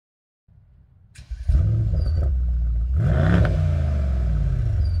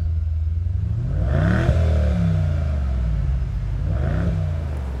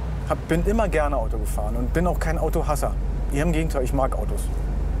bin immer gerne Auto gefahren und bin auch kein Autohasser. Eher im Gegenteil, ich mag Autos.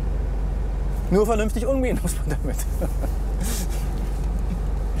 Nur vernünftig umgehen muss man damit.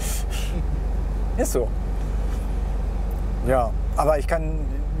 Ist so. Ja, aber ich kann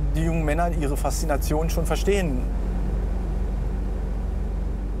die jungen Männer ihre Faszination schon verstehen.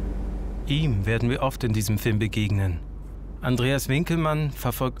 Ihm werden wir oft in diesem Film begegnen. Andreas Winkelmann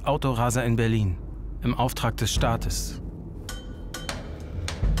verfolgt Autoraser in Berlin im Auftrag des Staates.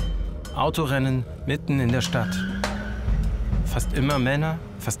 Autorennen mitten in der Stadt. Fast immer Männer,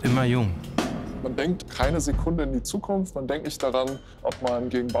 fast immer jung. Man denkt keine Sekunde in die Zukunft. Man denkt nicht daran, ob man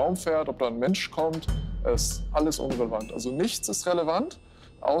gegen einen Baum fährt, ob da ein Mensch kommt. Es ist alles unrelevant. Also nichts ist relevant,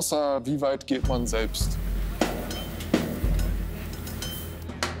 außer wie weit geht man selbst.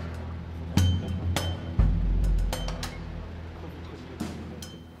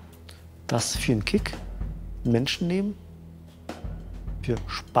 Das für einen Kick, Menschen nehmen, für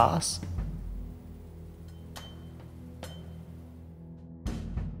Spaß.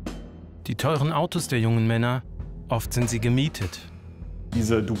 Die teuren Autos der jungen Männer, oft sind sie gemietet.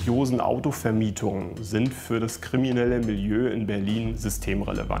 Diese dubiosen Autovermietungen sind für das kriminelle Milieu in Berlin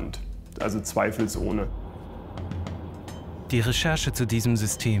systemrelevant. Also zweifelsohne. Die Recherche zu diesem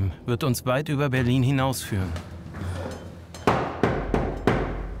System wird uns weit über Berlin hinausführen.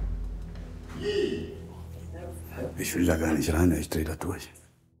 Ich will da gar nicht rein, ich drehe da durch.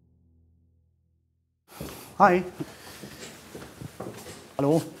 Hi.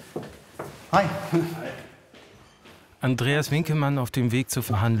 Hallo. Hi. Andreas Winkelmann auf dem Weg zur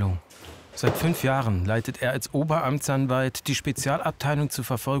Verhandlung. Seit 5 Jahren leitet er als Oberamtsanwalt die Spezialabteilung zur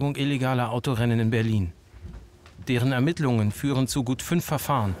Verfolgung illegaler Autorennen in Berlin. Deren Ermittlungen führen zu gut 5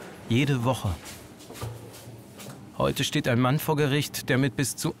 Verfahren, jede Woche. Heute steht ein Mann vor Gericht, der mit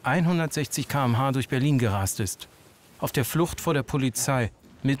bis zu 160 km/h durch Berlin gerast ist. Auf der Flucht vor der Polizei,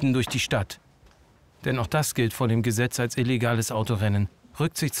 mitten durch die Stadt. Denn auch das gilt vor dem Gesetz als illegales Autorennen.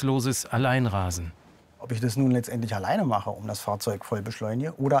 Rücksichtsloses Alleinrasen. Ob ich das nun letztendlich alleine mache, um das Fahrzeug voll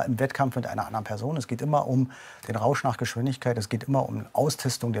beschleunige, oder im Wettkampf mit einer anderen Person, es geht immer um den Rausch nach Geschwindigkeit, es geht immer um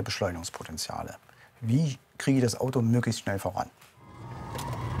Austestung der Beschleunigungspotenziale. Wie kriege ich das Auto möglichst schnell voran?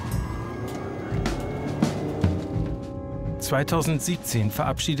 2017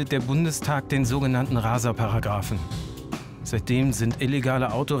 verabschiedet der Bundestag den sogenannten Raser-Paragraphen. Seitdem sind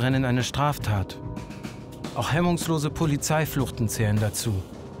illegale Autorennen eine Straftat. Auch hemmungslose Polizeifluchten zählen dazu.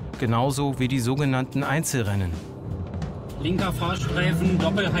 Genauso wie die sogenannten Einzelrennen. Linker Fahrstreifen,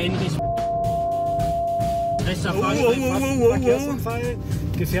 Doppelheinrich. Rechter Fahrstreifen, Verkehrsunfall,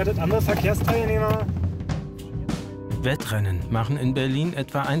 gefährdet andere Verkehrsteilnehmer. Wettrennen machen in Berlin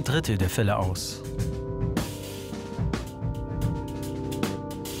etwa 1/3 der Fälle aus.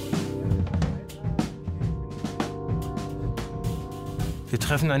 Wir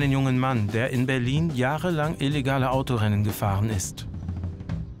treffen einen jungen Mann, der in Berlin jahrelang illegale Autorennen gefahren ist.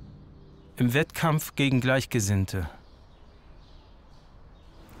 Im Wettkampf gegen Gleichgesinnte.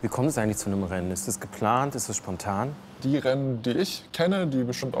 Wie kommt es eigentlich zu einem Rennen? Ist es geplant? Ist es spontan? Die Rennen, die ich kenne, die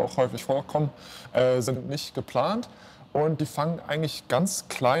bestimmt auch häufig vorkommen, sind nicht geplant. Und die fangen eigentlich ganz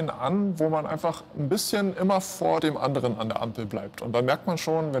klein an, wo man einfach ein bisschen immer vor dem anderen an der Ampel bleibt. Und dann merkt man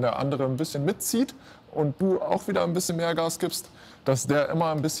schon, wenn der andere ein bisschen mitzieht und du auch wieder ein bisschen mehr Gas gibst, dass der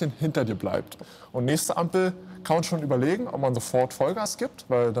immer ein bisschen hinter dir bleibt. Und nächste Ampel kann man schon überlegen, ob man sofort Vollgas gibt,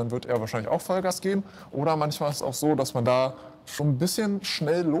 weil dann wird er wahrscheinlich auch Vollgas geben. Oder manchmal ist es auch so, dass man da schon ein bisschen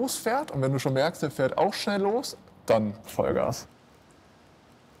schnell losfährt. Und wenn du schon merkst, der fährt auch schnell los, dann Vollgas.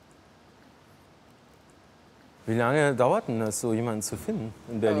 Wie lange dauert denn das, so jemanden zu finden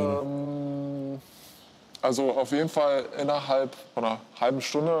in Berlin? Also auf jeden Fall innerhalb von einer halben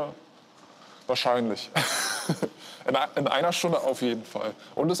Stunde wahrscheinlich. In einer Stunde auf jeden Fall.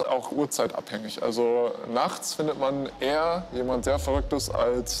 Und ist auch uhrzeitabhängig. Also nachts findet man eher jemand sehr Verrücktes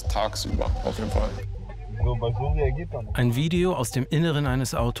als tagsüber, auf jeden Fall. Ein Video aus dem Inneren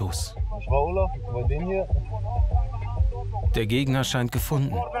eines Autos. Der Gegner scheint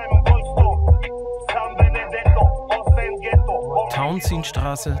gefunden.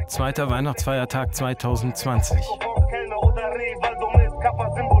 Tauentzienstraße, 2. Weihnachtsfeiertag 2020.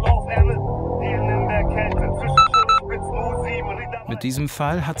 Mit diesem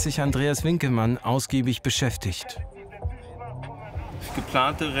Fall hat sich Andreas Winkelmann ausgiebig beschäftigt.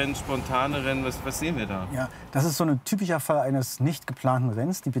 Geplante Rennen, spontane Rennen, was sehen wir da? Ja, das ist so ein typischer Fall eines nicht geplanten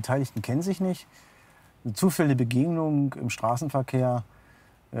Rennens. Die Beteiligten kennen sich nicht. Eine zufällige Begegnung im Straßenverkehr,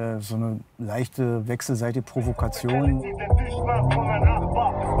 so eine leichte wechselseitige Provokation.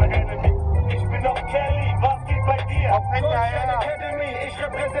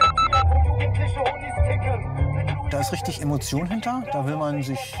 Da ist richtig Emotion hinter. Da will man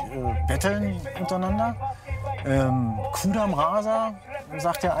sich betteln untereinander. Kudamm Raser,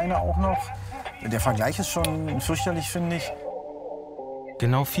 sagt der eine auch noch. Der Vergleich ist schon fürchterlich, finde ich.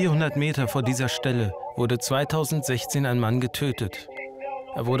 Genau 400 Meter vor dieser Stelle wurde 2016 ein Mann getötet.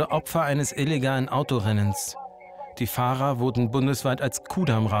 Er wurde Opfer eines illegalen Autorennens. Die Fahrer wurden bundesweit als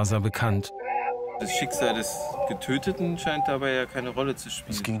Kudamm-Raser bekannt. Das Schicksal des Getöteten scheint dabei ja keine Rolle zu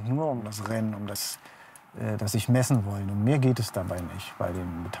spielen. Es ging nur um das Rennen, um das sich messen wollen. Und mehr geht es dabei nicht bei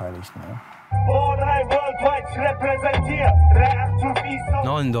den Beteiligten. Ne?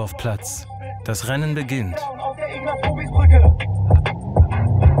 Nollendorfplatz. Das Rennen beginnt.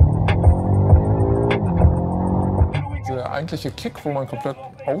 Der eigentliche Kick, wo man komplett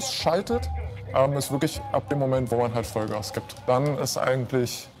ausschaltet, ist wirklich ab dem Moment, wo man halt Vollgas gibt. Dann ist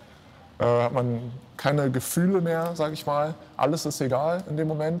eigentlich, hat man keine Gefühle mehr, sag ich mal. Alles ist egal in dem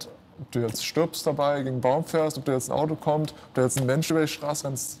Moment. Ob du jetzt stirbst dabei, gegen einen Baum fährst, ob da jetzt ein Auto kommt, ob da jetzt ein Mensch über die Straße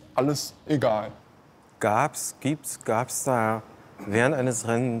rennt, ist alles egal. Gab's da während eines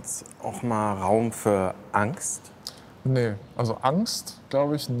Rennens auch mal Raum für Angst? Nee, also Angst,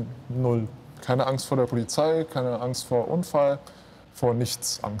 glaube ich, null. Keine Angst vor der Polizei, keine Angst vor Unfall, vor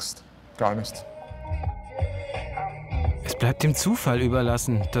nichts Angst. Gar nichts. Es bleibt dem Zufall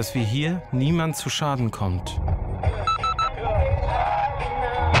überlassen, dass wie hier niemand zu Schaden kommt.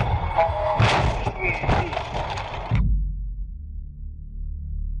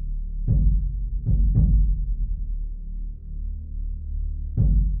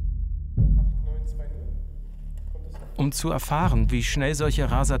 Um zu erfahren, wie schnell solche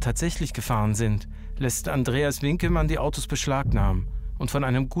Raser tatsächlich gefahren sind, lässt Andreas Winkelmann die Autos beschlagnahmen und von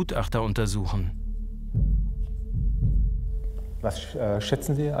einem Gutachter untersuchen. Was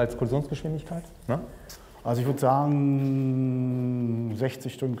schätzen Sie als Kollisionsgeschwindigkeit? Na? Also ich würde sagen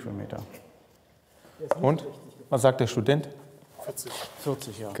 60 Stundenkilometer. Und? Was sagt der Student?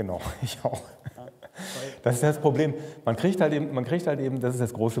 40, ja. Genau, ich auch. Das ist das Problem. Man kriegt halt eben, das ist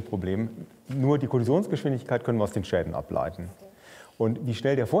das große Problem, nur die Kollisionsgeschwindigkeit können wir aus den Schäden ableiten. Und wie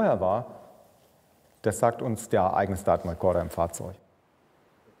schnell der vorher war, das sagt uns der Ereignisdatenrekorder im Fahrzeug.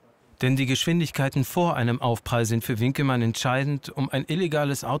 Denn die Geschwindigkeiten vor einem Aufprall sind für Winkelmann entscheidend, um ein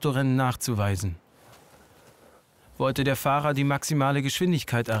illegales Autorennen nachzuweisen. Wollte der Fahrer die maximale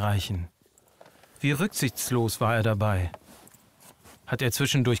Geschwindigkeit erreichen? Wie rücksichtslos war er dabei? Hat er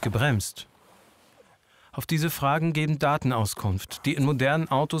zwischendurch gebremst? Auf diese Fragen geben Daten Auskunft, die in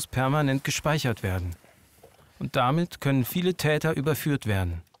modernen Autos permanent gespeichert werden. Und damit können viele Täter überführt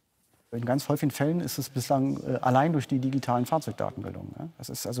werden. In ganz häufigen Fällen ist es bislang allein durch die digitalen Fahrzeugdaten gelungen. Ja? Das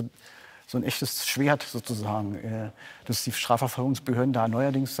ist also so ein echtes Schwert sozusagen, das die Strafverfolgungsbehörden da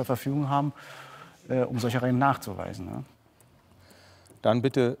neuerdings zur Verfügung haben, um solche Rennen nachzuweisen. Ja? Dann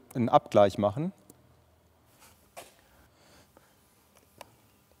bitte einen Abgleich machen.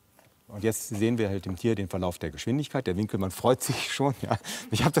 Und jetzt sehen wir halt hier den Verlauf der Geschwindigkeit. Der Winkelmann freut sich schon. Ja.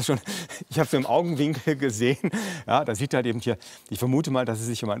 Ich habe es im Augenwinkel gesehen. Ja, da sieht halt eben hier, ich vermute mal, dass es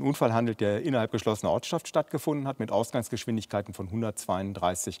sich um einen Unfall handelt, der innerhalb geschlossener Ortschaft stattgefunden hat, mit Ausgangsgeschwindigkeiten von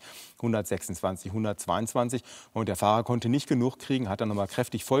 132, 126, 122. Und der Fahrer konnte nicht genug kriegen, hat dann nochmal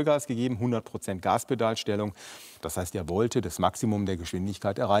kräftig Vollgas gegeben, 100% Gaspedalstellung. Das heißt, er wollte das Maximum der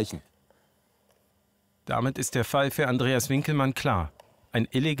Geschwindigkeit erreichen. Damit ist der Fall für Andreas Winkelmann klar. Ein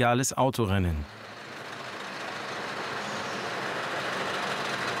illegales Autorennen.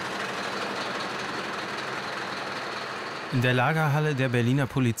 In der Lagerhalle der Berliner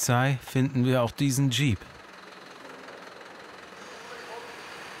Polizei finden wir auch diesen Jeep.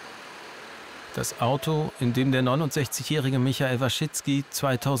 Das Auto, in dem der 69-jährige Michael Waschitzki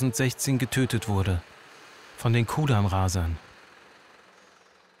 2016 getötet wurde. Von den Kudamm-Rasern.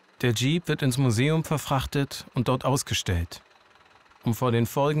 Der Jeep wird ins Museum verfrachtet und dort ausgestellt, um vor den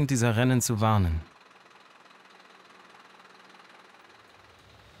Folgen dieser Rennen zu warnen.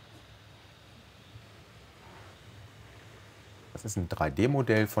 Das ist ein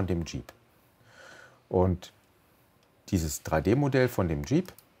 3D-Modell von dem Jeep. Und dieses 3D-Modell von dem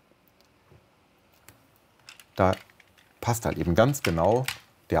Jeep, da passt halt eben ganz genau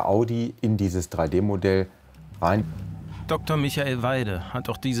der Audi in dieses 3D-Modell rein. Dr. Michael Weide hat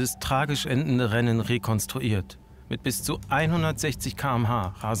auch dieses tragisch endende Rennen rekonstruiert. Mit bis zu 160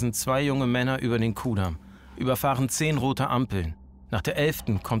 km/h rasen zwei junge Männer über den Kudamm, überfahren 10 rote Ampeln. Nach der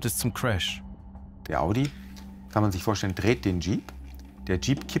 11. kommt es zum Crash. Der Audi, kann man sich vorstellen, dreht den Jeep. Der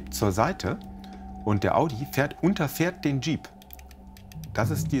Jeep kippt zur Seite und der Audi unterfährt den Jeep. Das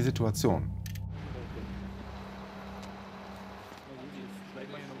ist die Situation.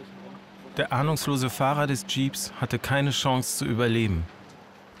 Der ahnungslose Fahrer des Jeeps hatte keine Chance zu überleben.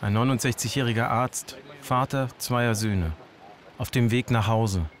 Ein 69-jähriger Arzt Vater zweier Söhne, auf dem Weg nach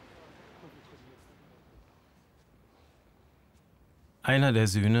Hause. Einer der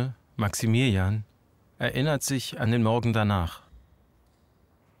Söhne, Maximilian, erinnert sich an den Morgen danach.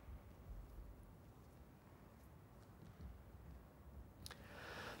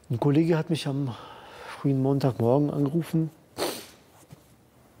 Ein Kollege hat mich am frühen Montagmorgen angerufen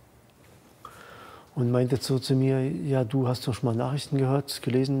und meinte so zu mir, ja, du hast doch schon mal Nachrichten gehört,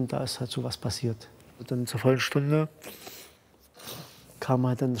 gelesen, da ist halt so was passiert. Und dann zur vollen Stunde kamen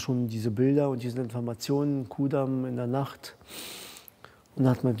halt dann schon diese Bilder und diese Informationen, Kudamm in der Nacht. Und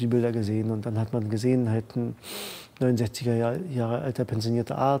dann hat man die Bilder gesehen und dann hat man gesehen, halt ein 69er Jahre alter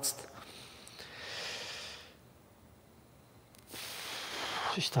pensionierter Arzt.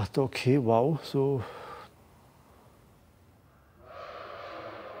 Ich dachte, okay, wow, so.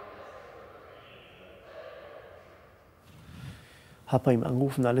 Hab bei ihm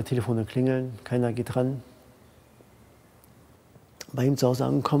angerufen, alle Telefone klingeln, keiner geht ran. Bei ihm zu Hause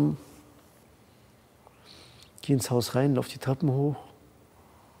angekommen, geh ins Haus rein, lauf die Treppen hoch.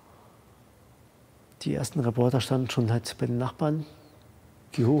 Die ersten Reporter standen schon halt bei den Nachbarn.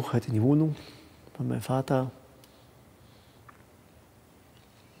 Geh hoch, halt in die Wohnung bei meinem Vater.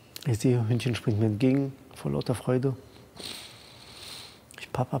 Ich sehe, Hündchen springt mir entgegen, vor lauter Freude.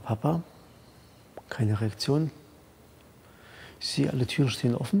 Ich, Papa, Papa, keine Reaktion. Ich sehe, alle Türen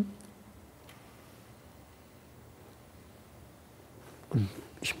stehen offen. Und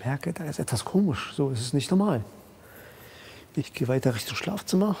ich merke, da ist etwas komisch, so ist es nicht normal. Ich gehe weiter Richtung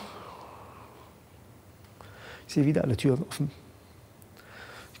Schlafzimmer. Ich sehe wieder alle Türen offen.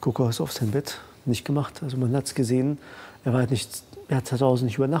 Ich gucke auf sein Bett, nicht gemacht. Also man hat es gesehen, er hat zu Hause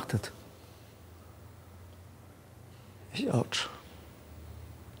nicht übernachtet. Ich, ouch.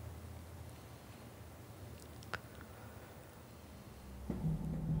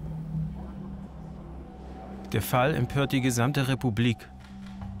 Der Fall empört die gesamte Republik.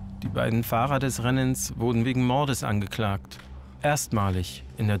 Die beiden Fahrer des Rennens wurden wegen Mordes angeklagt. Erstmalig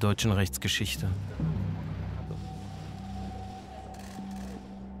in der deutschen Rechtsgeschichte.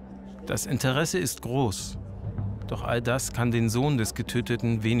 Das Interesse ist groß. Doch all das kann den Sohn des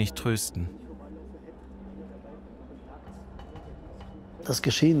Getöteten wenig trösten. Das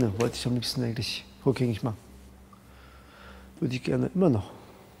Geschehene wollte ich am liebsten eigentlich rückgängig machen. Würde ich gerne immer noch.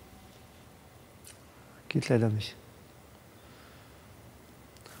 Geht leider nicht.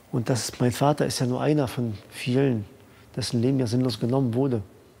 Und mein Vater ist ja nur einer von vielen, dessen Leben ja sinnlos genommen wurde.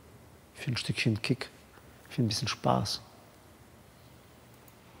 Für ein Stückchen Kick, für ein bisschen Spaß.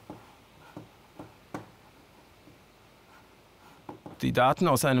 Die Daten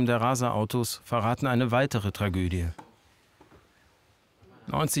aus einem der Raser-Autos verraten eine weitere Tragödie.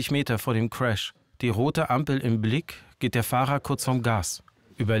 90 Meter vor dem Crash, die rote Ampel im Blick, geht der Fahrer kurz vom Gas,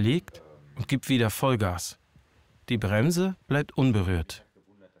 überlegt und gibt wieder Vollgas. Die Bremse bleibt unberührt.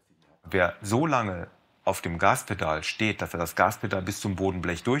 Wer so lange auf dem Gaspedal steht, dass er das Gaspedal bis zum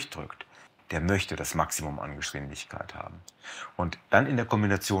Bodenblech durchdrückt, der möchte das Maximum an Geschwindigkeit haben. Und dann in der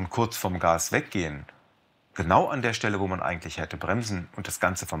Kombination kurz vom Gas weggehen, genau an der Stelle, wo man eigentlich hätte bremsen und das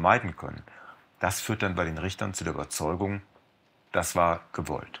Ganze vermeiden können, das führt dann bei den Richtern zu der Überzeugung, das war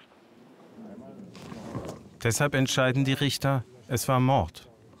gewollt. Deshalb entscheiden die Richter, es war Mord.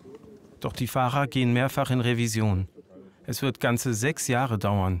 Doch die Fahrer gehen mehrfach in Revision. Es wird ganze 6 Jahre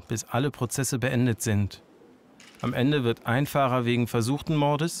dauern, bis alle Prozesse beendet sind. Am Ende wird ein Fahrer wegen versuchten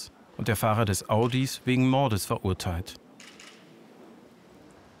Mordes und der Fahrer des Audis wegen Mordes verurteilt.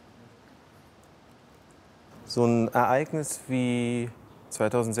 So ein Ereignis wie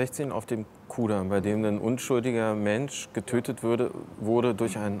 2016 auf dem Kudamm, bei dem ein unschuldiger Mensch getötet wurde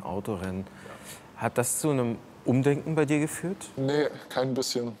durch ein Autorennen. Hat das zu einem Umdenken bei dir geführt? Nee, kein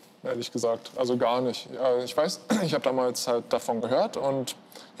bisschen, ehrlich gesagt. Also gar nicht. Ja, ich weiß, ich habe damals halt davon gehört und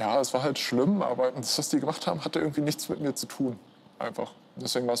ja, es war halt schlimm, aber das, was die gemacht haben, hatte irgendwie nichts mit mir zu tun. Einfach.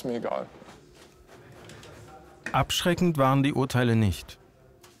 Deswegen war es mir egal. Abschreckend waren die Urteile nicht.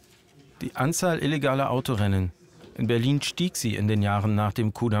 Die Anzahl illegaler Autorennen in Berlin stieg sie in den Jahren nach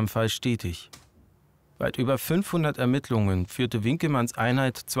dem Kudamm-Fall stetig. Weit über 500 Ermittlungen führte Winkelmanns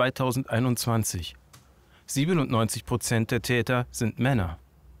Einheit 2021. 97% der Täter sind Männer.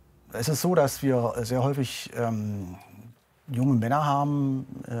 Es ist so, dass wir sehr häufig junge Männer haben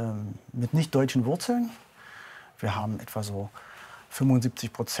mit nicht deutschen Wurzeln. Wir haben etwa so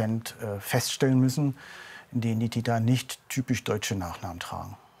 75% feststellen müssen, in denen die Täter nicht typisch deutsche Nachnamen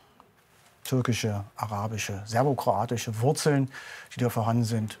tragen. Türkische, arabische, serbokroatische Wurzeln, die da vorhanden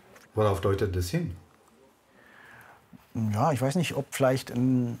sind. Worauf deutet das hin? Ja, ich weiß nicht, ob vielleicht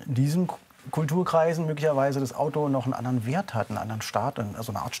in diesen Kulturkreisen möglicherweise das Auto noch einen anderen Wert hat, einen anderen Status,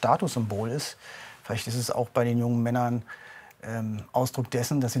 also eine Art Statussymbol ist. Vielleicht ist es auch bei den jungen Männern Ausdruck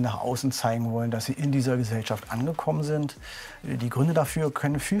dessen, dass sie nach außen zeigen wollen, dass sie in dieser Gesellschaft angekommen sind. Die Gründe dafür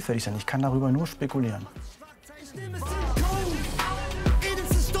können vielfältig sein. Ich kann darüber nur spekulieren.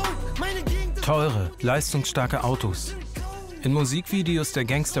 Teure, leistungsstarke Autos. In Musikvideos der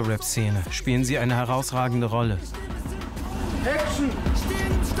Gangster-Rap-Szene spielen sie eine herausragende Rolle. Action!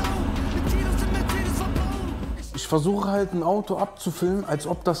 Ich versuche halt ein Auto abzufilmen, als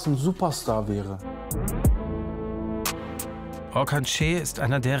ob das ein Superstar wäre. erkennt ist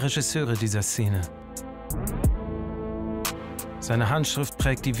einer der Regisseure dieser Szene. Seine Handschrift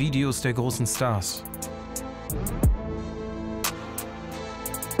prägt die Videos der großen Stars.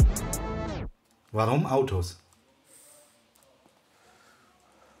 Warum Autos?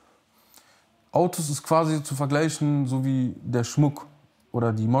 Autos ist quasi zu vergleichen, so wie der Schmuck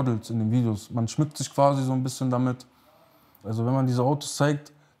oder die Models in den Videos. Man schmückt sich quasi so ein bisschen damit. Also wenn man diese Autos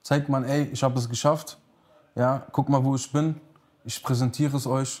zeigt, zeigt man, ey, ich habe es geschafft. Ja, guck mal, wo ich bin. Ich präsentiere es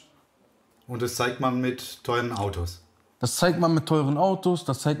euch. Und das zeigt man mit teuren Autos? Das zeigt man mit teuren Autos,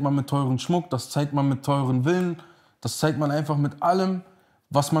 das zeigt man mit teuren Schmuck, das zeigt man mit teuren Villen. Das zeigt man einfach mit allem,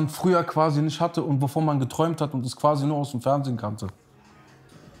 was man früher quasi nicht hatte und wovon man geträumt hat und es quasi nur aus dem Fernsehen kannte.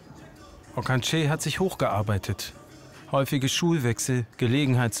 erkennt hat sich hochgearbeitet. Häufige Schulwechsel,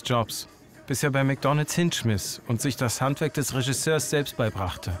 Gelegenheitsjobs, bis er bei McDonald's hinschmiss und sich das Handwerk des Regisseurs selbst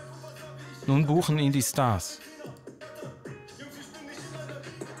beibrachte. Nun buchen ihn die Stars.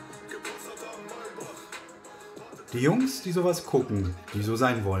 Die Jungs, die sowas gucken, die so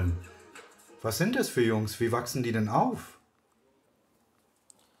sein wollen. Was sind das für Jungs? Wie wachsen die denn auf?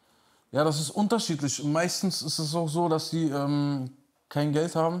 Ja, das ist unterschiedlich. Meistens ist es auch so, dass die kein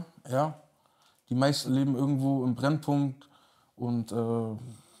Geld haben. Ja. Die meisten leben irgendwo im Brennpunkt und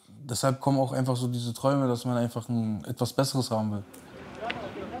deshalb kommen auch einfach so diese Träume, dass man einfach etwas Besseres haben will.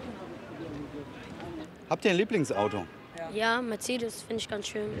 Habt ihr ein Lieblingsauto? Ja, Mercedes finde ich ganz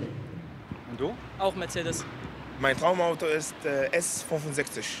schön. Und du? Auch Mercedes. Mein Traumauto ist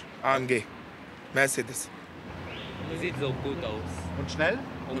S65 AMG. Mercedes. Sieht so gut aus. Und schnell?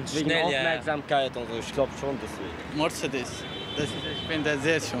 Und wegen schnell, Aufmerksamkeit und so, ich glaube schon deswegen. Mercedes. Ich finde das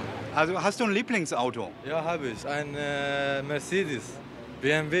sehr schön. Also hast du ein Lieblingsauto? Ja, habe ich. Ein Mercedes,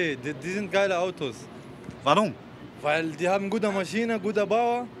 BMW. Die sind geile Autos. Warum? Weil die haben gute Maschine, guter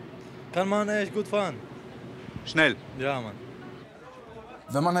Bauer. Kann man echt gut fahren. Schnell? Ja, Mann.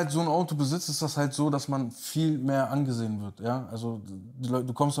 Wenn man halt so ein Auto besitzt, ist das halt so, dass man viel mehr angesehen wird. Ja? Also die Leute,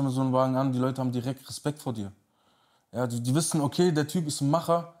 du kommst dann mit so einem Wagen an, die Leute haben direkt Respekt vor dir. Ja, die wissen, okay, der Typ ist ein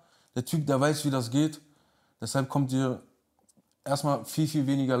Macher, der Typ, der weiß, wie das geht. Deshalb kommt dir erstmal viel, viel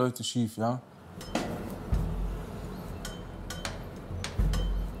weniger Leute schief. Ja?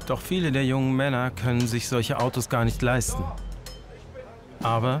 Doch viele der jungen Männer können sich solche Autos gar nicht leisten.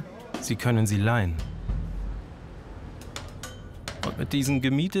 Aber sie können sie leihen. Und mit diesen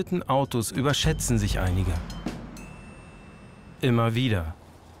gemieteten Autos überschätzen sich einige. Immer wieder.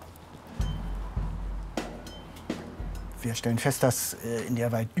 Wir stellen fest, dass in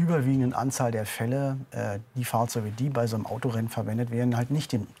der weit überwiegenden Anzahl der Fälle die Fahrzeuge, die bei so einem Autorennen verwendet werden, halt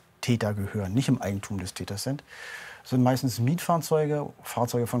nicht dem Täter gehören, nicht im Eigentum des Täters sind. Das sind meistens Mietfahrzeuge,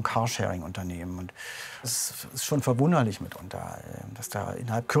 Fahrzeuge von Carsharing-Unternehmen. Und es ist schon verwunderlich mitunter, dass da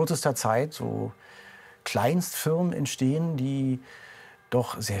innerhalb kürzester Zeit so Kleinstfirmen entstehen, die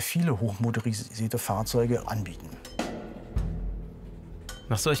doch sehr viele hochmotorisierte Fahrzeuge anbieten.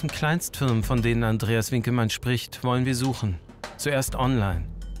 Nach solchen Kleinstfirmen, von denen Andreas Winkelmann spricht, wollen wir suchen. Zuerst online.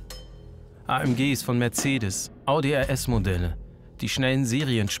 AMGs von Mercedes, Audi RS-Modelle. Die schnellen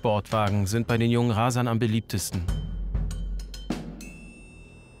Seriensportwagen sind bei den jungen Rasern am beliebtesten.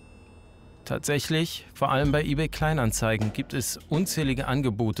 Tatsächlich, vor allem bei eBay Kleinanzeigen, gibt es unzählige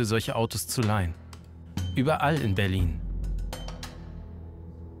Angebote, solche Autos zu leihen. Überall in Berlin.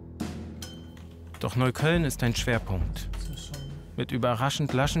 Doch Neukölln ist ein Schwerpunkt. Mit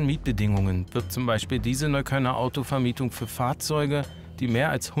überraschend laschen Mietbedingungen wird zum Beispiel diese Neuköllner Autovermietung für Fahrzeuge, die mehr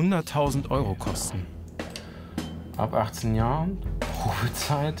als 100.000 € kosten. Ab 18 Jahren,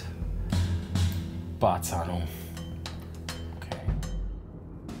 Probezeit, Barzahlung. Okay.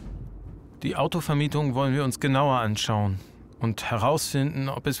 Die Autovermietung wollen wir uns genauer anschauen und herausfinden,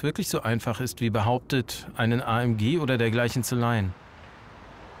 ob es wirklich so einfach ist, wie behauptet, einen AMG oder dergleichen zu leihen.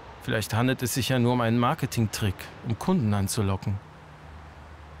 Vielleicht handelt es sich ja nur um einen Marketingtrick, um Kunden anzulocken.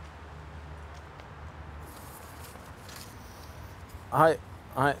 Hi.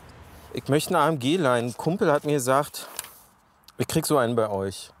 Ich möchte einen AMG leihen. Ein Kumpel hat mir gesagt, ich krieg so einen bei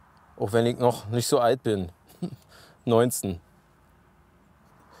euch. Auch wenn ich noch nicht so alt bin. 19.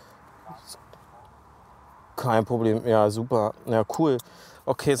 Kein Problem. Ja, super. Ja, cool.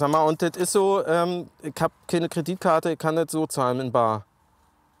 Okay, sag mal, und das ist so, ich habe keine Kreditkarte, ich kann das so zahlen in bar.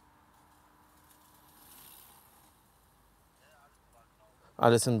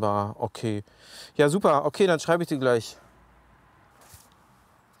 Alles in bar, okay. Ja, super, okay, dann schreibe ich dir gleich.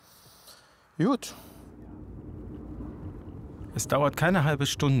 Gut. Es dauert keine halbe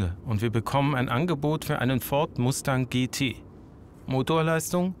Stunde und wir bekommen ein Angebot für einen Ford Mustang GT.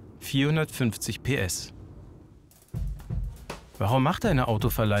 Motorleistung 450 PS. Warum macht eine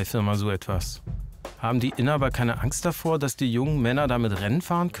Autoverleihfirma so etwas? Haben die Inhaber keine Angst davor, dass die jungen Männer damit Rennen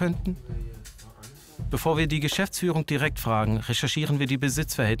fahren könnten? Bevor wir die Geschäftsführung direkt fragen, recherchieren wir die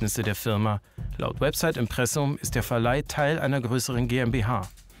Besitzverhältnisse der Firma. Laut Website-Impressum ist der Verleih Teil einer größeren GmbH.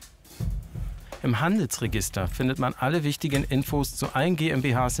 Im Handelsregister findet man alle wichtigen Infos zu allen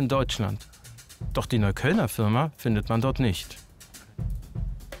GmbHs in Deutschland. Doch die Neuköllner Firma findet man dort nicht.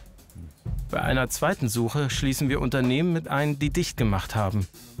 Bei einer zweiten Suche schließen wir Unternehmen mit ein, die dicht gemacht haben.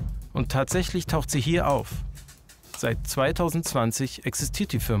 Und tatsächlich taucht sie hier auf. Seit 2020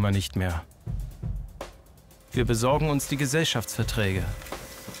 existiert die Firma nicht mehr. Wir besorgen uns die Gesellschaftsverträge.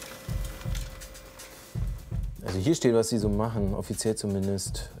 Also hier steht, was sie so machen, offiziell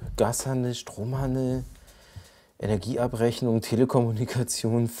zumindest. Gashandel, Stromhandel, Energieabrechnung,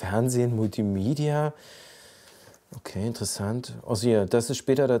 Telekommunikation, Fernsehen, Multimedia. Okay, interessant. Also hier, das ist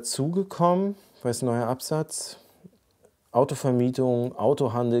später dazugekommen, weil es ein neuer Absatz. Autovermietung,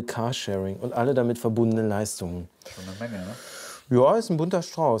 Autohandel, Carsharing und alle damit verbundenen Leistungen. Schon eine Menge, ne? Ja, ist ein bunter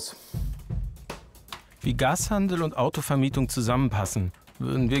Strauß. Wie Gashandel und Autovermietung zusammenpassen,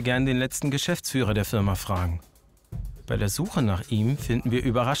 würden wir gern den letzten Geschäftsführer der Firma fragen. Bei der Suche nach ihm finden wir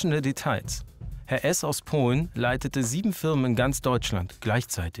überraschende Details. Herr S. aus Polen leitete 7 Firmen in ganz Deutschland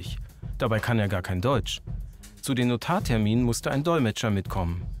gleichzeitig. Dabei kann er gar kein Deutsch. Zu den Notarterminen musste ein Dolmetscher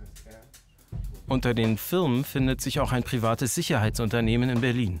mitkommen. Unter den Firmen findet sich auch ein privates Sicherheitsunternehmen in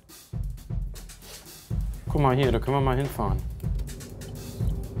Berlin. Guck mal hier, da können wir mal hinfahren.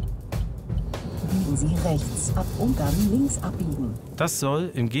 Biegen Sie rechts ab und dann links abbiegen. Das soll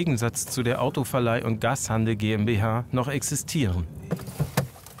im Gegensatz zu der Autoverleih- und Gashandel GmbH noch existieren.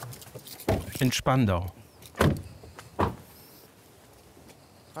 In Spandau.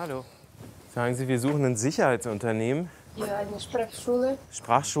 Hallo. Sagen Sie, wir suchen ein Sicherheitsunternehmen. Ja, eine Sprachschule.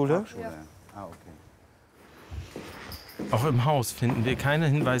 Sprachschule? Ja. Ah, okay. Auch im Haus finden wir keine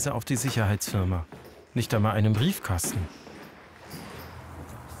Hinweise auf die Sicherheitsfirma. Nicht einmal einen Briefkasten.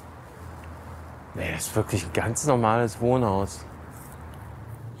 Nee, das ist wirklich ein ganz normales Wohnhaus.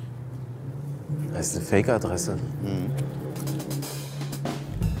 Das ist eine Fake-Adresse.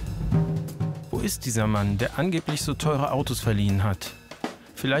 Wo ist dieser Mann, der angeblich so teure Autos verliehen hat?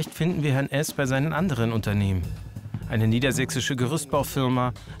 Vielleicht finden wir Herrn S. bei seinen anderen Unternehmen. Eine niedersächsische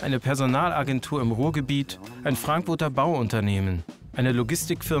Gerüstbaufirma, eine Personalagentur im Ruhrgebiet, ein Frankfurter Bauunternehmen, eine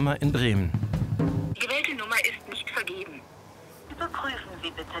Logistikfirma in Bremen. Die gewählte Nummer ist nicht vergeben. Überprüfen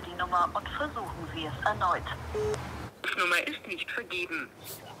Sie bitte die Nummer und versuchen Sie es erneut. Die Nummer ist nicht vergeben.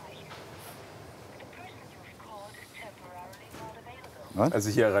 Also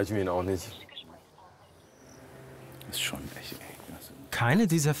hier erreichen wir ihn auch nicht. Ist schon echt. Keine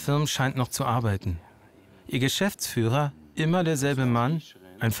dieser Firmen scheint noch zu arbeiten. Ihr Geschäftsführer, immer derselbe Mann,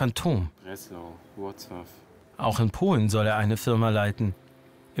 ein Phantom. Auch in Polen soll er eine Firma leiten.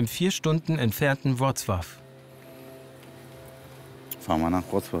 Im 4 Stunden entfernten Wrocław. Fahren wir nach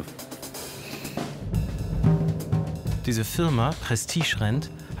Wrocław. Diese Firma,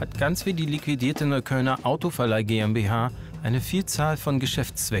 Prestige-Rent, hat ganz wie die liquidierte Neuköllner Autoverleih GmbH eine Vielzahl von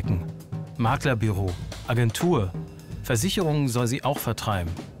Geschäftszwecken. Maklerbüro, Agentur, Versicherungen soll sie auch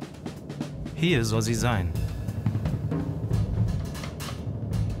vertreiben. Hier soll sie sein.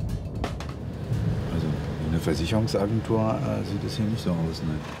 Also wie eine Versicherungsagentur sieht es hier nicht so aus,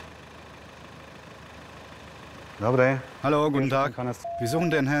 ne? Dobre. Hallo, guten Tag. Wir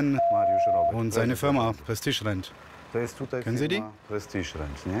suchen den Herrn und seine Firma Prestige-Rent. Kennen Sie die?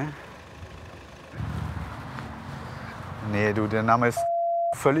 Prestige-Rent, ne? Nee, du, der Name ist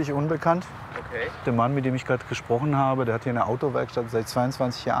völlig unbekannt. Okay. Der Mann, mit dem ich gerade gesprochen habe, der hat hier eine Autowerkstatt seit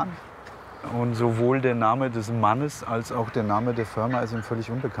 22 Jahren. Und sowohl der Name des Mannes als auch der Name der Firma ist ihm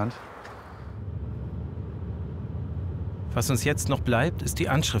völlig unbekannt. Was uns jetzt noch bleibt, ist die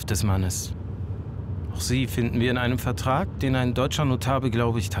Anschrift des Mannes. Auch sie finden wir in einem Vertrag, den ein deutscher Notar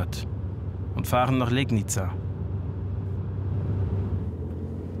beglaubigt hat. Und fahren nach Legnica.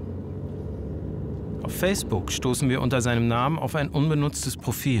 Auf Facebook stoßen wir unter seinem Namen auf ein unbenutztes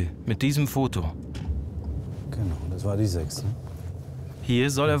Profil mit diesem Foto. Genau, das war die 6. Ne? Hier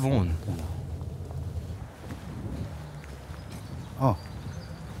soll er wohnen. Genau. Oh,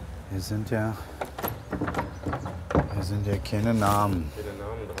 hier sind ja keine Namen.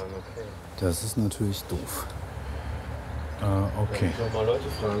 Das ist natürlich doof. Okay. Da müssen wir mal Leute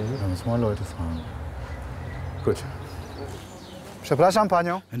fragen. Da müssen wir mal Leute fragen. Gut. Przepraszam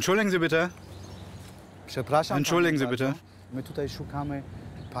panią. Entschuldigen Sie bitte. Entschuldigen Sie bitte.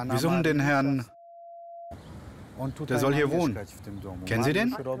 Wir suchen den Herrn. Der soll hier wohnen. Kennen Sie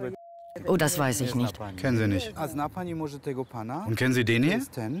den? Oh, das weiß ich nicht. Kennen Sie nicht. Und kennen Sie den hier?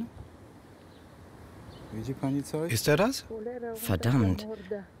 Ist er das? Verdammt.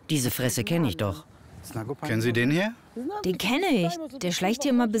 Diese Fresse kenne ich doch. Kennen Sie den hier? Den kenne ich. Der schleicht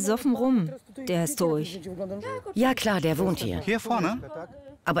hier immer besoffen rum. Der ist durch. Ja klar, der wohnt hier. Hier vorne?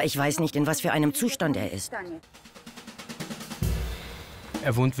 Aber ich weiß nicht, in was für einem Zustand er ist.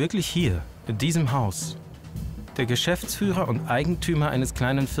 Er wohnt wirklich hier, in diesem Haus. Der Geschäftsführer und Eigentümer eines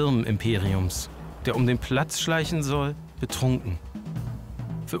kleinen Firmenimperiums, der um den Platz schleichen soll, betrunken.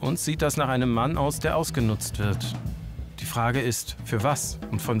 Für uns sieht das nach einem Mann aus, der ausgenutzt wird. Die Frage ist, für was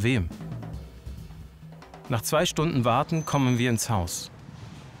und von wem? Nach 2 Stunden Warten kommen wir ins Haus.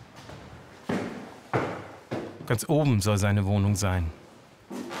 Ganz oben soll seine Wohnung sein.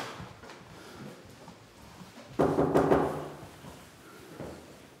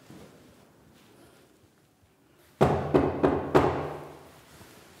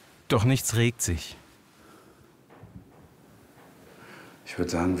 Doch nichts regt sich. Ich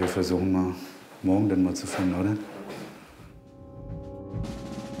würde sagen, wir versuchen mal morgen dann mal zu finden, oder?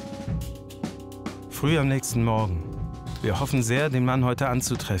 Früh am nächsten Morgen. Wir hoffen sehr, den Mann heute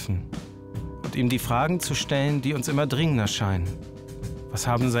anzutreffen und ihm die Fragen zu stellen, die uns immer dringender scheinen. Was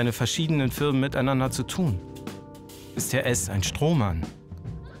haben seine verschiedenen Firmen miteinander zu tun? Ist Herr S. ein Strohmann?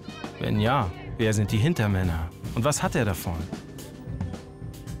 Wenn ja, wer sind die Hintermänner? Und was hat er davon?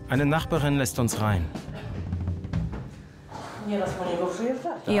 Eine Nachbarin lässt uns rein.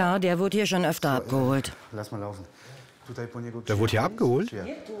 Ja, der wurde hier schon öfter abgeholt. Lass mal laufen. Der wurde hier abgeholt?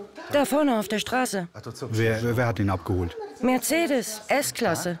 Da vorne auf der Straße. Wer hat ihn abgeholt? Mercedes,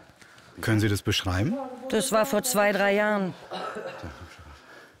 S-Klasse. Können Sie das beschreiben? Das war vor 2, 3 Jahren.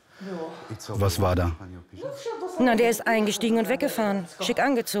 Was war da? Na, der ist eingestiegen und weggefahren. Schick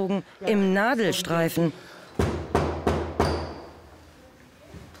angezogen. Im Nadelstreifen.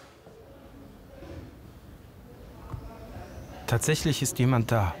 Tatsächlich ist jemand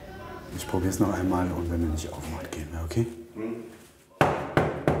da. Ich probiere es noch einmal und wenn er nicht aufmacht, gehen wir, okay?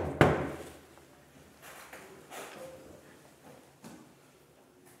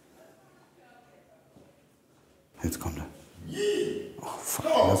 Jetzt kommt er. Oh, fuck.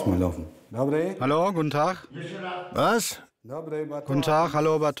 Lass mal laufen. Hallo, guten Tag. Was? Guten Tag,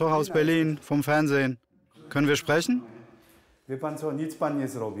 hallo, Bato aus Berlin, vom Fernsehen. Können wir sprechen? Wir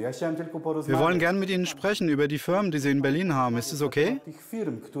wollen gern mit Ihnen sprechen über die Firmen, die Sie in Berlin haben. Ist das okay?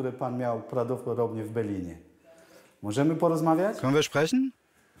 Können wir sprechen?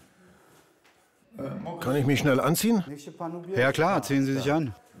 Kann ich mich schnell anziehen? Ja klar, ziehen Sie sich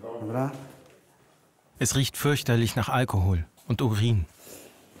an. Es riecht fürchterlich nach Alkohol und Urin.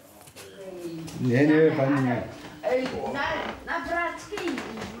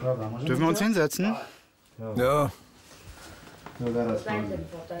 Dürfen wir uns hinsetzen? Ja.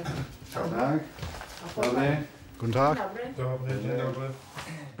 Guten Tag.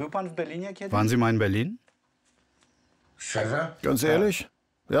 Waren Sie mal in Berlin? Ganz ehrlich?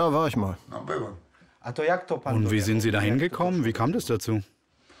 Ja, war ich mal. Und wie sind Sie da hingekommen? Wie kam das dazu?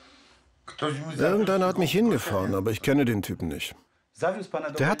 Irgendeiner hat mich hingefahren, aber ich kenne den Typen nicht.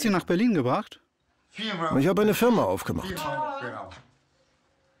 Der hat Sie nach Berlin gebracht? Ich habe eine Firma aufgemacht.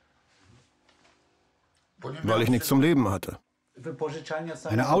 Weil ich nichts zum Leben hatte.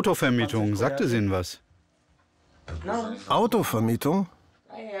 Eine Autovermietung, sagte es Ihnen was? Autovermietung?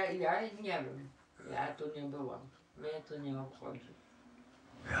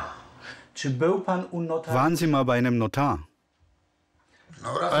 Waren Sie mal bei einem Notar?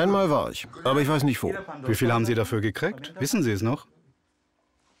 Einmal war ich, aber ich weiß nicht wo. Wie viel haben Sie dafür gekriegt? Wissen Sie es noch?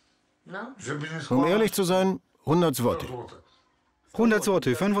 Um ehrlich zu sein, 100 Zloty. 100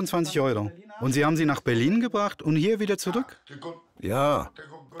 Zloty, 25 €. Und Sie haben sie nach Berlin gebracht und hier wieder zurück? Ja,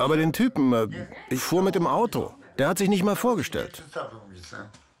 aber den Typen, ich fuhr mit dem Auto. Der hat sich nicht mal vorgestellt.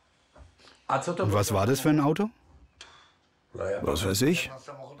 Und was war das für ein Auto? Was weiß ich?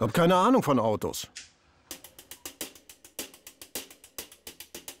 Hab keine Ahnung von Autos.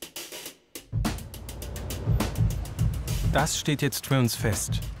 Das steht jetzt für uns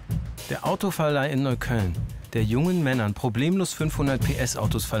fest. Der Autoverleih in Neukölln, der jungen Männern problemlos 500 PS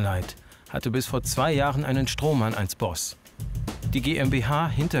Autos verleiht, hatte bis vor 2 Jahren einen Strohmann als Boss. Die GmbH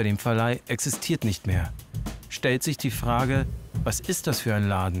hinter dem Verleih existiert nicht mehr. Stellt sich die Frage, was ist das für ein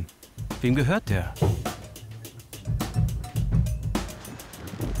Laden? Wem gehört der?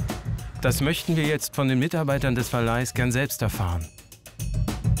 Das möchten wir jetzt von den Mitarbeitern des Verleihs gern selbst erfahren.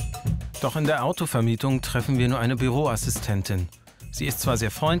 Doch in der Autovermietung treffen wir nur eine Büroassistentin. Sie ist zwar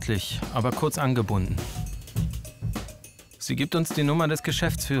sehr freundlich, aber kurz angebunden. Sie gibt uns die Nummer des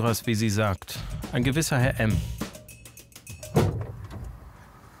Geschäftsführers, wie sie sagt. Ein gewisser Herr M.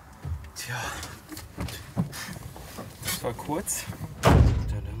 Tja, das war kurz.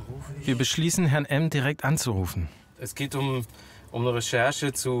 Wir beschließen, Herrn M. direkt anzurufen. Es geht um eine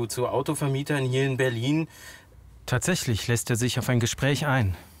Recherche zu Autovermietern hier in Berlin. Tatsächlich lässt er sich auf ein Gespräch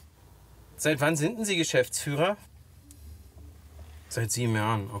ein. Seit wann sind denn Sie Geschäftsführer? Seit 7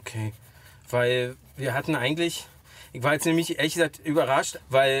 Jahren, okay. Weil wir hatten eigentlich... Ich war jetzt nämlich ehrlich gesagt überrascht,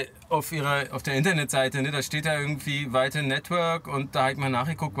 weil auf der Internetseite, ne, da steht da irgendwie Weite Network und da habe ich mal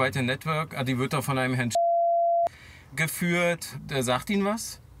nachgeguckt, Weite Network, die wird doch von einem Herrn geführt. Der sagt Ihnen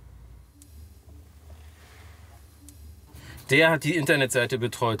was? Der hat die Internetseite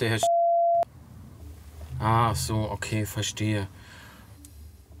betreut, der Herr Ah, so, okay, verstehe.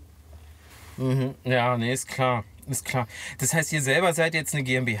 Mhm, ja, nee, ist klar, ist klar. Das heißt, ihr selber seid jetzt eine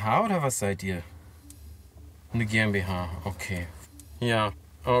GmbH oder was seid ihr? Eine GmbH, okay. Ja,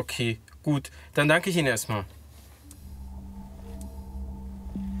 okay, gut. Dann danke ich Ihnen erstmal.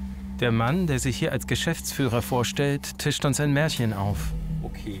 Der Mann, der sich hier als Geschäftsführer vorstellt, tischt uns ein Märchen auf.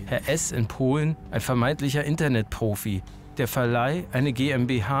 Okay. Herr S. in Polen, ein vermeintlicher Internetprofi. Der Verleih, eine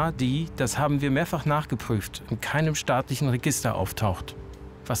GmbH, die, das haben wir mehrfach nachgeprüft, in keinem staatlichen Register auftaucht.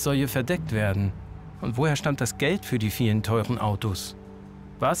 Was soll hier verdeckt werden? Und woher stammt das Geld für die vielen teuren Autos?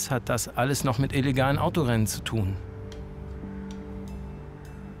 Was hat das alles noch mit illegalen Autorennen zu tun?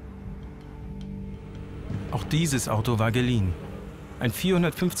 Auch dieses Auto war geliehen. Ein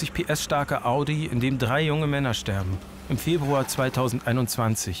 450 PS starker Audi, in dem 3 junge Männer sterben. Im Februar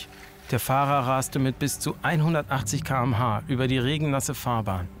 2021. Der Fahrer raste mit bis zu 180 km/h über die regennasse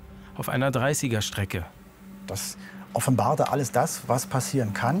Fahrbahn auf einer 30er-Strecke. Das offenbarte alles das, was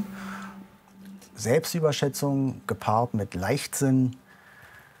passieren kann. Selbstüberschätzung gepaart mit Leichtsinn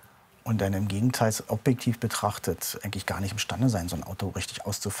und dann im Gegenteil objektiv betrachtet eigentlich gar nicht imstande sein, so ein Auto richtig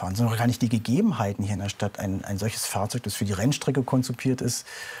auszufahren, sondern auch gar nicht die Gegebenheiten hier in der Stadt, ein solches Fahrzeug, das für die Rennstrecke konzipiert ist,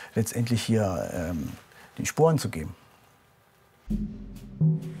 letztendlich hier die Sporen zu geben.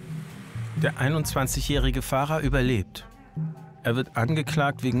 Der 21-jährige Fahrer überlebt. Er wird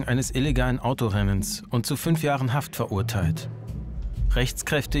angeklagt wegen eines illegalen Autorennens und zu 5 Jahren Haft verurteilt.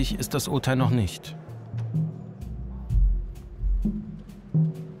 Rechtskräftig ist das Urteil noch nicht.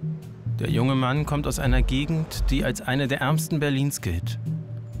 Der junge Mann kommt aus einer Gegend, die als eine der ärmsten Berlins gilt.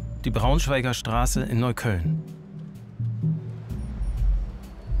 Die Braunschweiger Straße in Neukölln.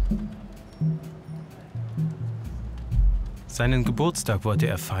 Seinen Geburtstag wollte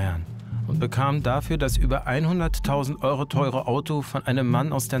er feiern und bekam dafür das über 100.000 € teure Auto von einem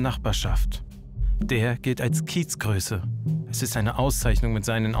Mann aus der Nachbarschaft. Der gilt als Kiezgröße. Es ist eine Auszeichnung, mit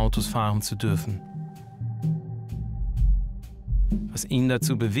seinen Autos fahren zu dürfen. Was ihn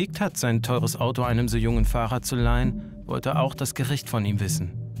dazu bewegt hat, sein teures Auto einem so jungen Fahrer zu leihen, wollte auch das Gericht von ihm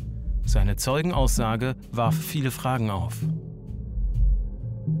wissen. Seine Zeugenaussage warf viele Fragen auf.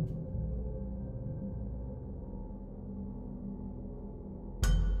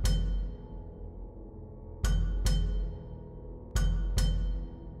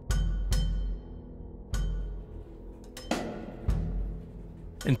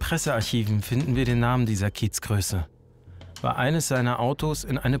 In Pressearchiven finden wir den Namen dieser Kiezgröße. Weil eines seiner Autos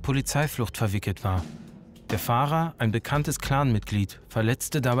in eine Polizeiflucht verwickelt war. Der Fahrer, ein bekanntes Clanmitglied,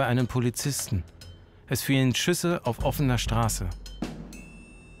 verletzte dabei einen Polizisten. Es fielen Schüsse auf offener Straße.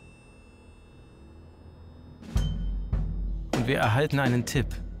 Und wir erhalten einen Tipp.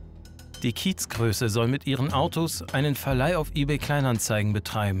 Die Kiezgröße soll mit ihren Autos einen Verleih auf eBay Kleinanzeigen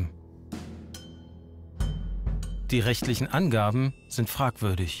betreiben. Die rechtlichen Angaben sind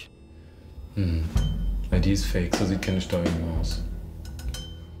fragwürdig. Die ist fake, so sieht keine Steuerung aus.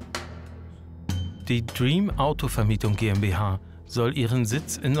 Die Dream Autovermietung GmbH soll ihren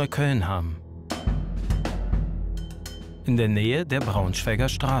Sitz in Neukölln haben. In der Nähe der Braunschweiger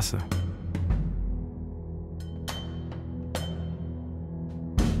Straße.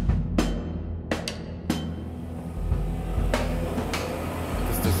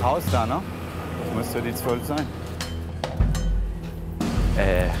 Das ist das Haus da, ne? Das müsste die 12 sein.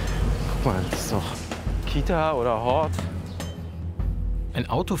 Guck mal, das ist doch Kita oder Hort. Ein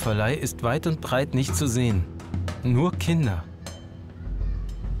Autoverleih ist weit und breit nicht zu sehen. Nur Kinder.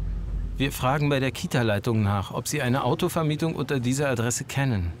 Wir fragen bei der Kita-Leitung nach, ob sie eine Autovermietung unter dieser Adresse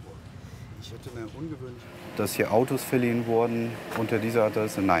kennen. Ich hätte mir ungewöhnlich... Dass hier Autos verliehen wurden unter dieser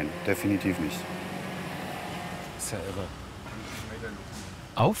Adresse? Nein, definitiv nicht. Das ist ja irre.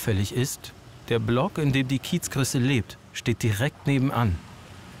 Auffällig ist, der Block, in dem die Kiezgröße lebt, steht direkt nebenan.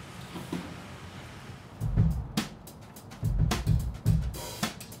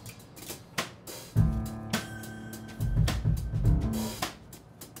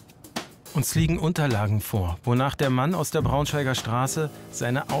 Uns liegen Unterlagen vor, wonach der Mann aus der Braunschweiger Straße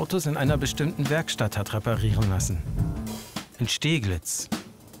seine Autos in einer bestimmten Werkstatt hat reparieren lassen. In Steglitz.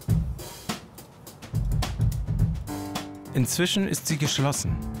 Inzwischen ist sie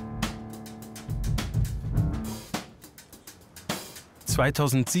geschlossen.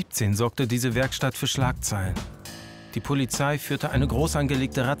 2017 sorgte diese Werkstatt für Schlagzeilen. Die Polizei führte eine groß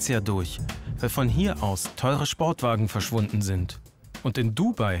angelegte Razzia durch, weil von hier aus teure Sportwagen verschwunden sind und in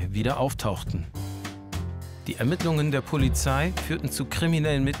Dubai wieder auftauchten. Die Ermittlungen der Polizei führten zu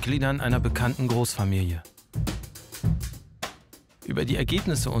kriminellen Mitgliedern einer bekannten Großfamilie. Über die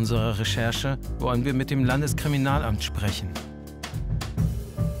Ergebnisse unserer Recherche wollen wir mit dem Landeskriminalamt sprechen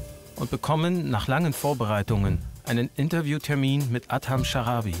und bekommen nach langen Vorbereitungen einen Interviewtermin mit Adham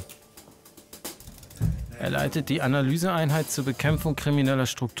Sharabi. Er leitet die Analyseeinheit zur Bekämpfung krimineller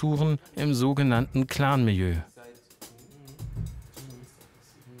Strukturen im sogenannten Clan-Milieu.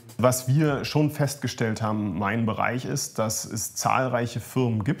 Was wir schon festgestellt haben, mein Bereich ist, dass es zahlreiche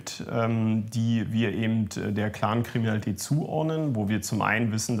Firmen gibt, die wir eben der Clankriminalität zuordnen, wo wir zum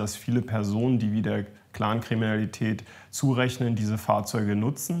einen wissen, dass viele Personen, die wir der Clankriminalität zurechnen, diese Fahrzeuge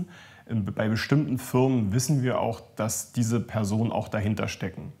nutzen. Bei bestimmten Firmen wissen wir auch, dass diese Personen auch dahinter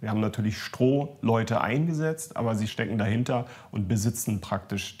stecken. Wir haben natürlich Strohleute eingesetzt, aber sie stecken dahinter und besitzen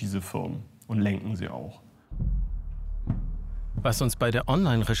praktisch diese Firmen und lenken sie auch. Was uns bei der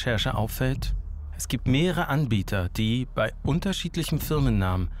Online-Recherche auffällt, es gibt mehrere Anbieter, die bei unterschiedlichen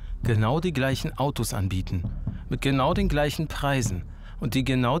Firmennamen genau die gleichen Autos anbieten, mit genau den gleichen Preisen und die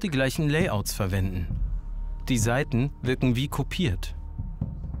genau die gleichen Layouts verwenden. Die Seiten wirken wie kopiert.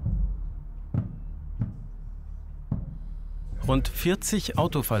 Rund 40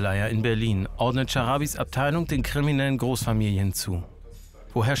 Autoverleiher in Berlin ordnet Sharabis Abteilung den kriminellen Großfamilien zu.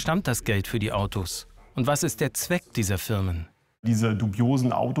 Woher stammt das Geld für die Autos? Und was ist der Zweck dieser Firmen? Diese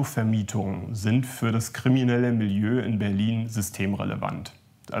dubiosen Autovermietungen sind für das kriminelle Milieu in Berlin systemrelevant,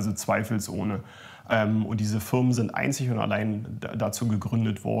 also zweifelsohne. Und diese Firmen sind einzig und allein dazu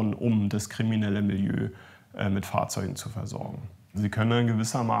gegründet worden, um das kriminelle Milieu mit Fahrzeugen zu versorgen. Sie können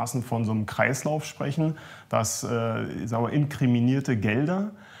gewissermaßen von so einem Kreislauf sprechen, dass sagen wir, inkriminierte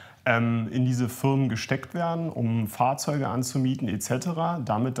Gelder in diese Firmen gesteckt werden, um Fahrzeuge anzumieten etc.,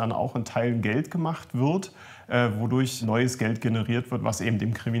 damit dann auch in Teilen Geld gemacht wird, wodurch neues Geld generiert wird, was eben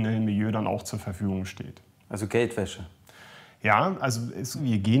dem kriminellen Milieu dann auch zur Verfügung steht. Also Geldwäsche? Ja, also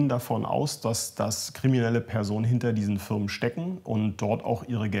wir gehen davon aus, dass kriminelle Personen hinter diesen Firmen stecken und dort auch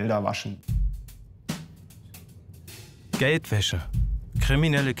ihre Gelder waschen. Geldwäsche,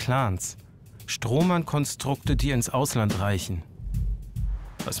 kriminelle Clans, Strohmann-Konstrukte, die ins Ausland reichen.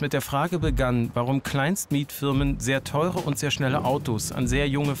 Was mit der Frage begann, warum Kleinstmietfirmen sehr teure und sehr schnelle Autos an sehr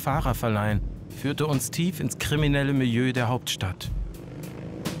junge Fahrer verleihen, führte uns tief ins kriminelle Milieu der Hauptstadt.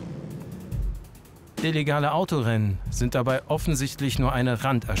 Illegale Autorennen sind dabei offensichtlich nur eine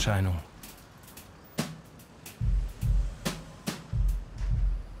Randerscheinung.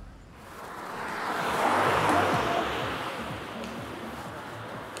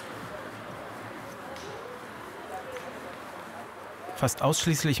 Fast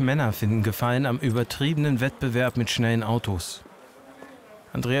ausschließlich Männer finden Gefallen am übertriebenen Wettbewerb mit schnellen Autos.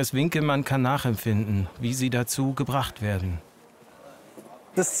 Andreas Winkelmann kann nachempfinden, wie sie dazu gebracht werden.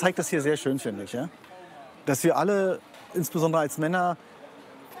 Das zeigt das hier sehr schön, finde ich. Ja? Dass wir alle, insbesondere als Männer,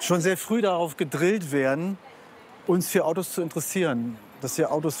 schon sehr früh darauf gedrillt werden, uns für Autos zu interessieren. Dass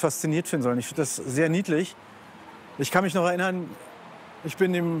wir Autos fasziniert finden sollen. Ich finde das sehr niedlich. Ich kann mich noch erinnern,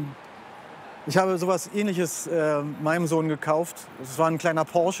 ich habe sowas Ähnliches meinem Sohn gekauft. Es war ein kleiner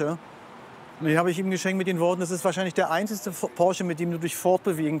Porsche. Und den habe ich ihm geschenkt mit den Worten, das ist wahrscheinlich der einzige Porsche, mit dem du dich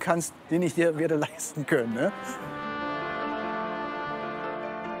fortbewegen kannst, den ich dir werde leisten können. Ne?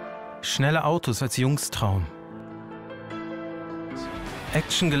 Schnelle Autos als Jungstraum.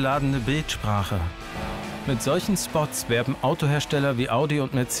 Actiongeladene Bildsprache. Mit solchen Spots werben Autohersteller wie Audi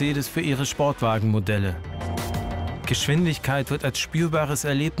und Mercedes für ihre Sportwagenmodelle. Geschwindigkeit wird als spürbares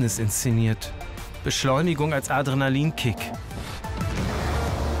Erlebnis inszeniert. Beschleunigung als Adrenalinkick.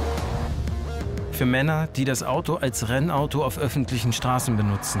 Für Männer, die das Auto als Rennauto auf öffentlichen Straßen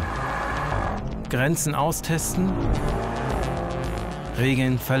benutzen. Grenzen austesten,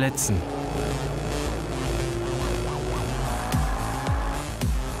 Regeln verletzen.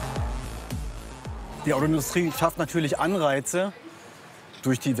 Die Autoindustrie schafft natürlich Anreize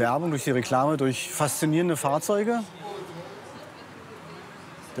durch die Werbung, durch die Reklame, durch faszinierende Fahrzeuge.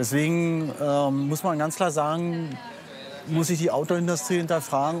 Deswegen muss man ganz klar sagen, muss sich die Autoindustrie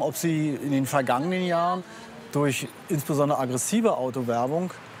hinterfragen, ob sie in den vergangenen Jahren durch insbesondere aggressive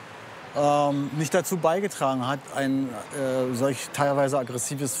Autowerbung nicht dazu beigetragen hat, ein solch teilweise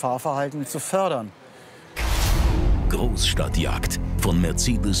aggressives Fahrverhalten zu fördern. Großstadtjagd von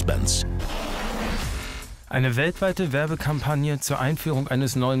Mercedes-Benz. Eine weltweite Werbekampagne zur Einführung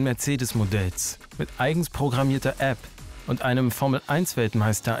eines neuen Mercedes-Modells mit eigens programmierter App und einem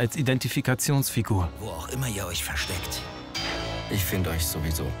Formel-1-Weltmeister als Identifikationsfigur. Wo auch immer ihr euch versteckt. Ich finde euch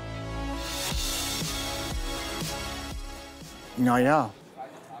sowieso. Naja,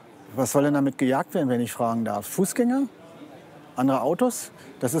 was soll denn damit gejagt werden, wenn ich fragen darf? Fußgänger? Andere Autos?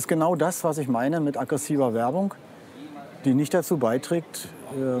 Das ist genau das, was ich meine mit aggressiver Werbung, die nicht dazu beiträgt,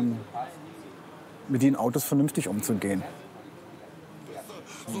 mit den Autos vernünftig umzugehen.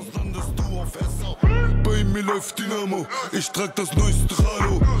 Bei mir läuft Dynamo, ich trag das neueste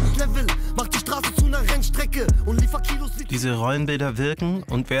Rado. Level macht die Straße zu einer Rennstrecke und liefert Kilos. Diese Rollenbilder wirken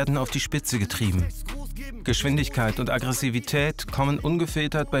und werden auf die Spitze getrieben. Geschwindigkeit und Aggressivität kommen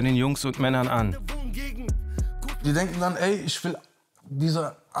ungefiltert bei den Jungs und Männern an. Die denken dann, ey, ich will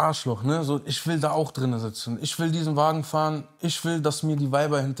dieser Arschloch, ne? So, ich will da auch drin sitzen. Ich will diesen Wagen fahren. Ich will, dass mir die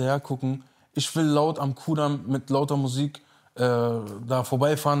Weiber hinterher gucken. Ich will laut am Kudamm mit lauter Musik da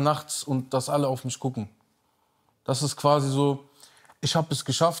vorbeifahren nachts und dass alle auf mich gucken. Das ist quasi so, ich habe es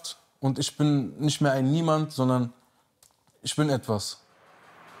geschafft und ich bin nicht mehr ein Niemand, sondern ich bin etwas.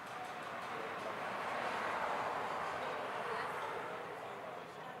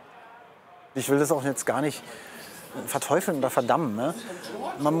 Ich will das auch jetzt gar nicht verteufeln oder verdammen. Ne?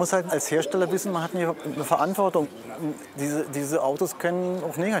 Man muss halt als Hersteller wissen, man hat eine Verantwortung. Diese Autos können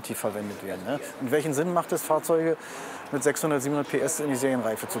auch negativ verwendet werden. Ne? Und welchen Sinn macht es, Fahrzeuge mit 600, 700 PS in die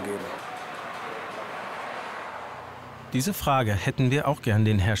Serienreife zu geben? Diese Frage hätten wir auch gern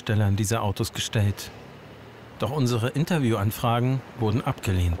den Herstellern dieser Autos gestellt. Doch unsere Interviewanfragen wurden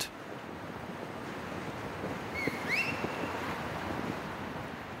abgelehnt.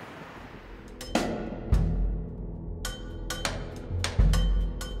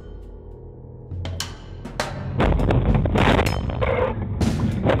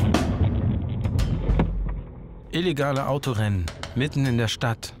 Illegale Autorennen, mitten in der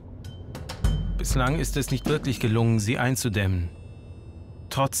Stadt. Bislang ist es nicht wirklich gelungen, sie einzudämmen.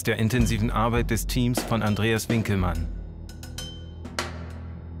 Trotz der intensiven Arbeit des Teams von Andreas Winkelmann.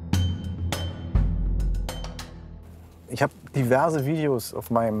 Ich habe diverse Videos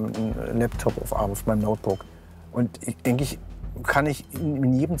auf meinem Laptop, auf meinem Notebook. Und kann ich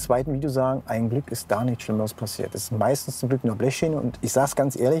in jedem zweiten Video sagen, ein Glück ist da nichts Schlimmeres passiert. Es ist meistens zum Glück nur Blechschiene. Und ich sage es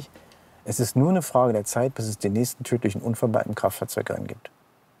ganz ehrlich, es ist nur eine Frage der Zeit, bis es den nächsten tödlichen Unfall bei einem Kraftfahrzeugrennen gibt.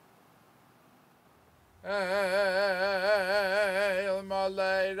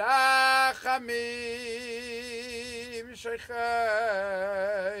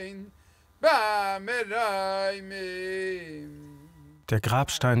 Der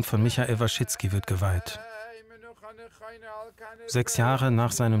Grabstein von Michael Waschitzki wird geweiht. 6 Jahre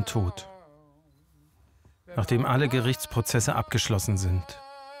nach seinem Tod. Nachdem alle Gerichtsprozesse abgeschlossen sind.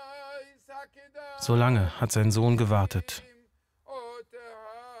 So lange hat sein Sohn gewartet.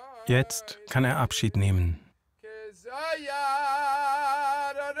 Jetzt kann er Abschied nehmen.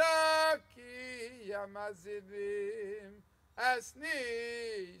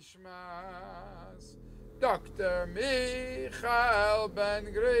 Dr. Michael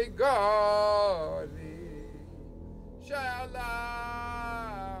Ben Gregori.